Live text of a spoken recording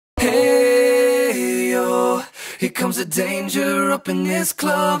here comes the danger up in this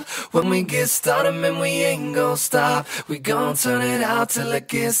club. When we get started, man, we ain't gon' stop. We gon' turn it out till it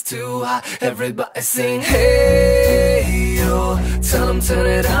gets too hot. Everybody sing, hey, yo. Tell them turn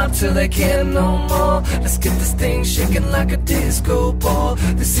it out till they can't no more. Let's get this thing shaking like a disco ball.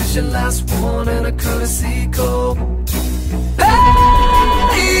 This is your last one and a courtesy call.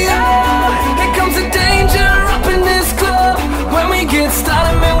 Hey, yo, here comes the danger up in this club. When we get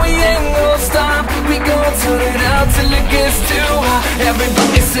started, man, we ain't gon' stop. We gon' turn it out till it gets too hot.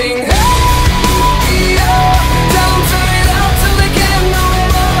 Everybody sing, hey, yo. Tell them turn it out till they can't no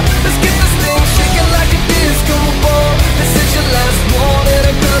more. Let's get this thing shaking like a disco ball. This is your last one and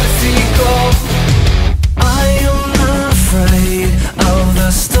a courtesy call. I am not afraid of the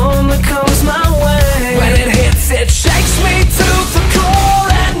storm that comes my way. When it hits, it shakes me to the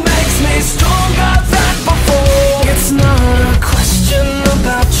core and makes me stronger than before. It's not a question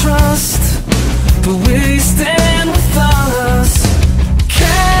about trust, but we stand with us.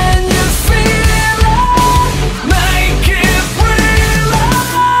 Can you feel it? Make it real.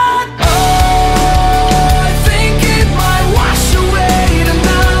 Oh, I think it might wash away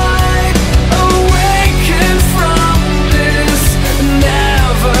tonight. Awaken from this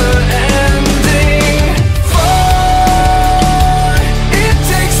never-ending fight. It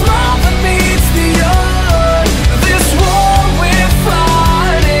takes more than meets the eye. This war we're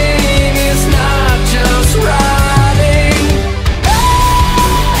fighting is not just riding.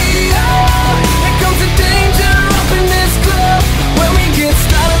 Hey, yeah, here comes the danger up in this club. When we get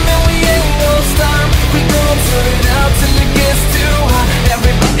started, man, we ain't gon' stop. We gon' turn it out till it gets too hot.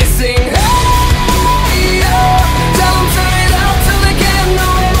 Everybody sing, hey, yeah. Tell them turn it out till they can't no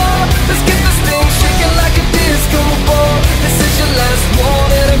more. Let's get this thing shaking like a disco ball. This is your last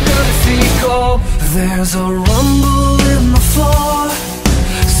one and a courtesy call. There's a rumble in the floor,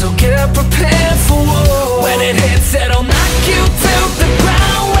 so get prepared for war. When it hits, it'll knock you to the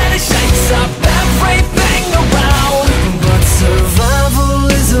ground. When it shakes up everything around. But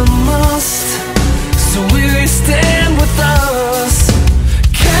survival is a must, so we stand with us.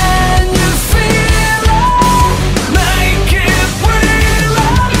 Can you feel it? Make it real.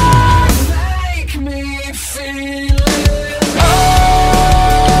 Make me feel it. Oh,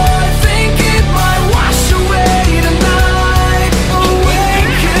 I think it might wash away tonight.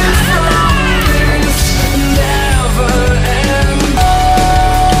 Awaken from this never-ending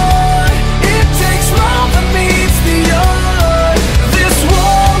fight. It takes more than meets the eye. This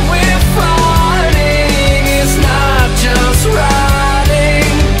war we're fighting is not just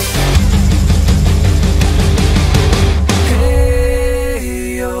riding.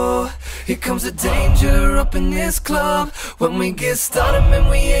 Hey, yo, here comes the danger up in this club. When we get started, man,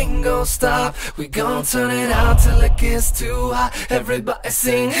 we ain't gon' stop. We gon' turn it out till it gets too hot. Everybody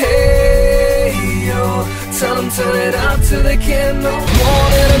sing, hey, yo. Tell them turn it out till they can't no